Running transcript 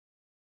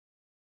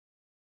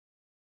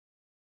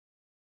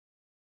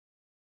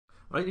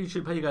Right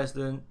YouTube, how you guys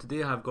doing?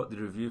 Today I've got the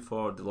review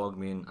for the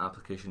LogMeIn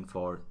application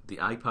for the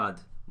iPad.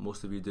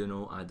 Most of you do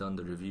know I done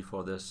the review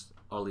for this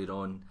earlier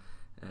on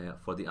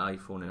for the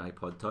iPhone and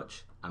iPod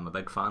Touch. I'm a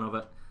big fan of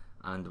it,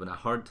 and when I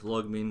heard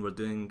LogMeIn were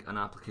doing an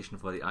application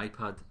for the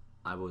iPad,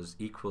 I was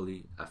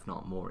equally, if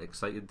not more,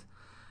 excited.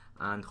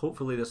 And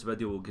hopefully this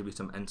video will give you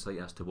some insight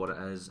as to what it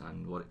is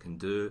and what it can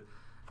do.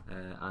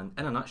 And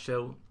in a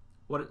nutshell,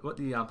 what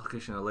the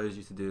application allows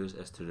you to do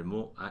is to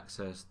remote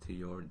access to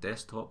your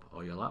desktop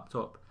or your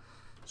laptop.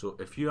 So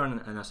if you're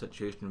in a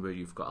situation where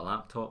you've got a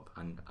laptop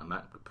and a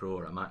MacBook Pro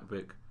or a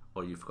MacBook,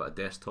 or you've got a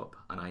desktop,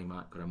 an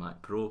iMac or a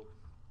Mac Pro,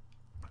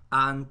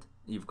 and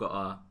you've got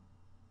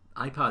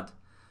an iPad,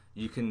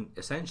 you can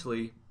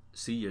essentially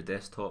see your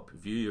desktop,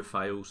 view your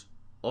files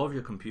of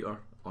your computer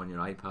on your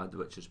iPad,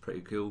 which is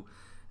pretty cool.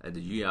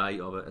 The UI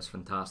of it is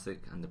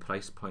fantastic, and the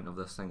price point of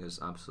this thing is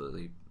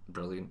absolutely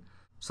brilliant.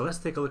 So let's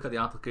take a look at the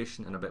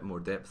application in a bit more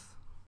depth.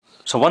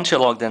 So once you're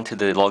logged into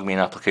the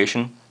LogMeIn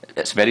application,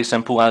 it's very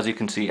simple. As you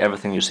can see,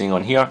 everything you're seeing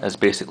on here is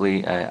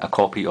basically a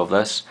copy of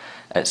this.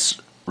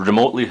 It's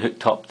remotely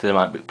hooked up to the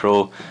MacBook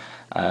Pro,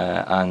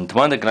 and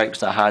one of the gripes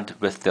that I had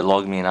with the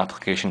LogMeIn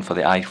application for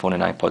the iPhone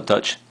and iPod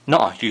Touch,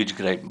 not a huge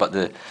gripe, but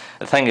the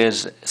thing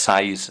is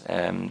size.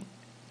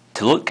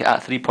 To look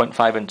at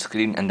 3.5 inch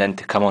screen and then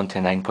to come onto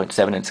a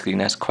 9.7 inch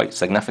screen is quite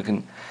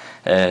significant.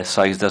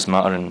 Size does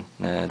matter in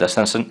this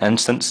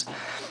instance,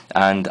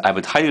 and I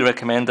would highly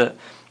recommend it.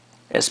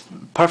 It's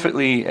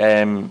perfectly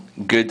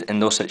good in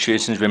those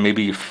situations where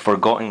maybe you've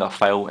forgotten a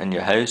file in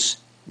your house,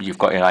 you've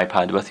got your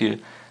iPad with you,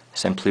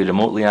 simply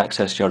remotely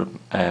access your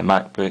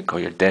MacBook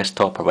or your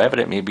desktop or whatever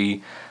it may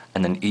be,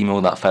 and then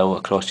email that file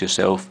across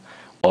yourself,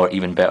 or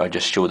even better,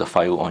 just show the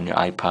file on your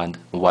iPad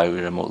while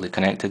you're remotely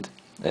connected.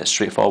 It's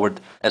straightforward.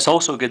 It's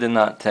also good in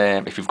that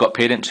if you've got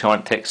parents who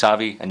aren't tech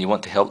savvy and you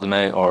want to help them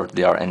out, or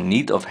they are in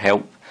need of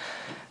help,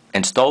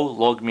 install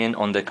LogMeIn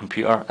on the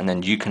computer and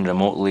then you can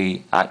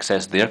remotely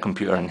access their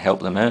computer and help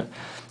them out.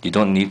 You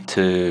don't need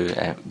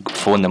to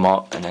phone them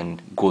up and then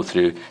go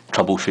through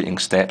troubleshooting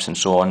steps and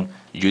so on.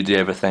 You do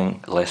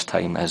everything, less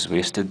time is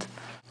wasted.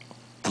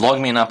 The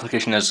LogMeIn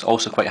application is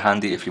also quite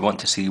handy if you want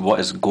to see what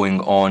is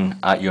going on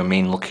at your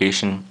main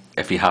location.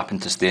 If you happen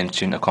to stay in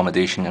student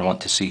accommodation and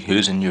want to see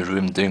who's in your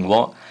room doing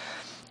what,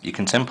 you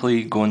can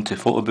simply go into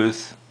photo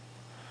booth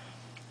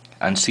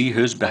and see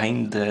who's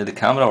behind the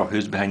camera or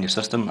who's behind your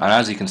system. And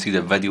as you can see,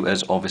 the video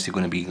is obviously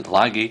going to be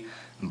laggy,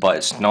 but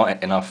it's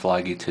not enough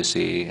laggy to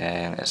say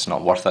it's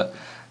not worth it.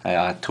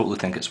 I totally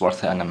think it's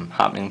worth it, and I'm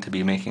happening to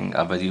be making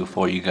a video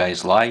for you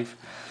guys live,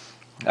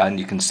 and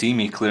you can see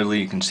me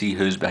clearly. You can see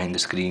who's behind the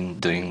screen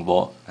doing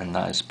what, and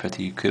that is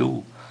pretty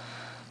cool.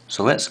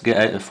 So let's get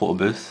out of the photo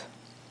booth,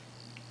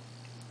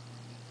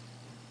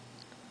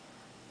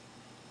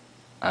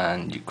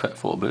 and you quit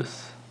photo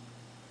booth,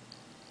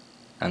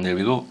 and there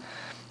we go.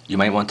 You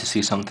might want to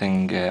see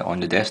something on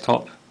the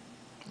desktop.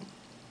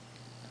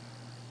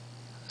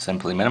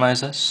 Simply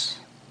minimize this,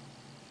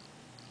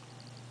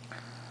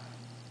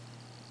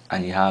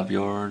 and you have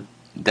your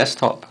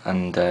desktop.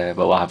 And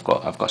well, I've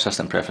got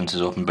system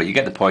preferences open, but you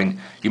get the point.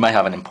 You might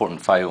have an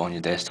important file on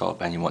your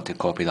desktop and you want to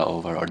copy that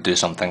over or do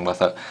something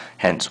with it,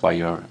 hence why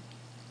you're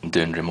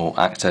doing remote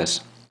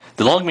access.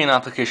 The LogMeIn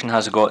application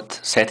has got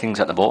settings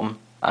at the bottom,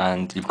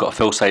 and you've got a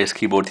full-size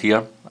keyboard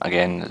here.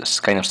 Again, it's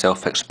kind of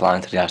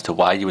self-explanatory as to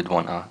why you would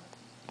want a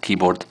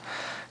keyboard.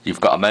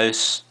 You've got a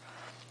mouse,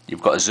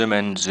 you've got a zoom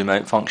in, zoom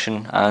out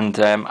function, and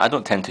I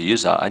don't tend to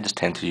use that. I just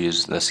tend to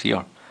use this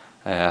here.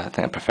 I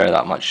think I prefer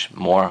that much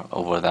more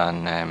over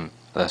than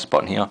this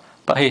button here,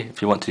 but hey,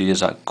 if you want to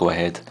use that, go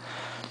ahead.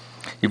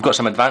 You've got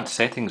some advanced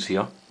settings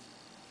here,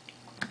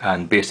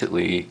 and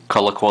basically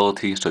colour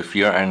quality. So if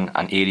you're in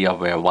an area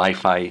where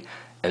Wi-Fi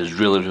is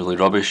really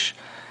rubbish,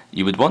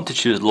 you would want to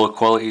choose low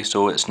quality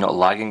so it's not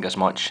lagging as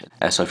much.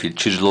 So if you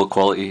choose low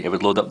quality, it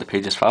would load up the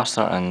pages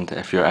faster, and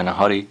if you're in a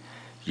hurry,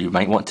 you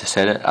might want to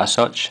set it as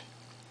such.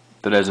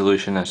 The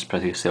resolution is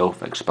pretty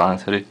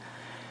self-explanatory.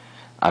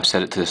 I've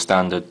set it to the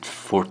standard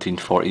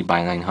 1440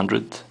 by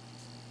 900.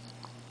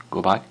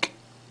 Go back.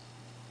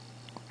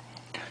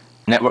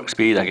 Network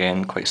speed,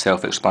 again, quite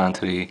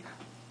self-explanatory.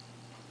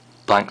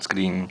 Blank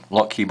screen,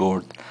 lock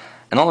keyboard,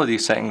 and all of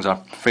these settings are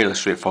fairly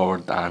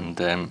straightforward,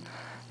 and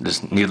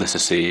just needless to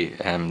say,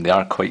 they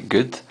are quite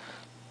good.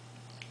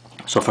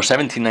 So for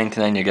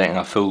 $17.99 you're getting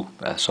a full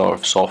sort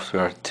of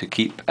software to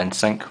keep in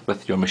sync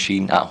with your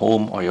machine at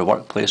home or your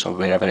workplace or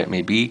wherever it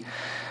may be.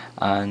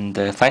 And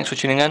thanks for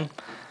tuning in.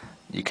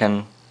 You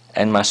can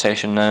end my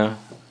session now,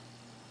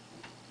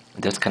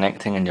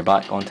 disconnecting, and you're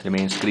back onto the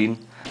main screen.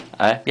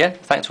 Yeah,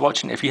 thanks for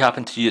watching. If you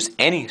happen to use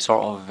any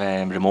sort of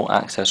remote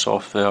access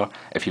software,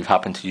 if you've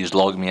happened to use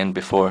LogMeIn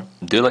before,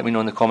 do let me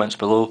know in the comments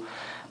below.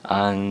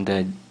 And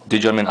do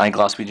join me on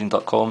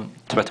iglassregion.com,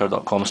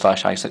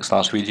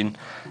 twitter.com/i6glassregion,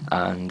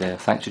 and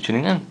thanks for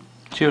tuning in.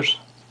 Cheers.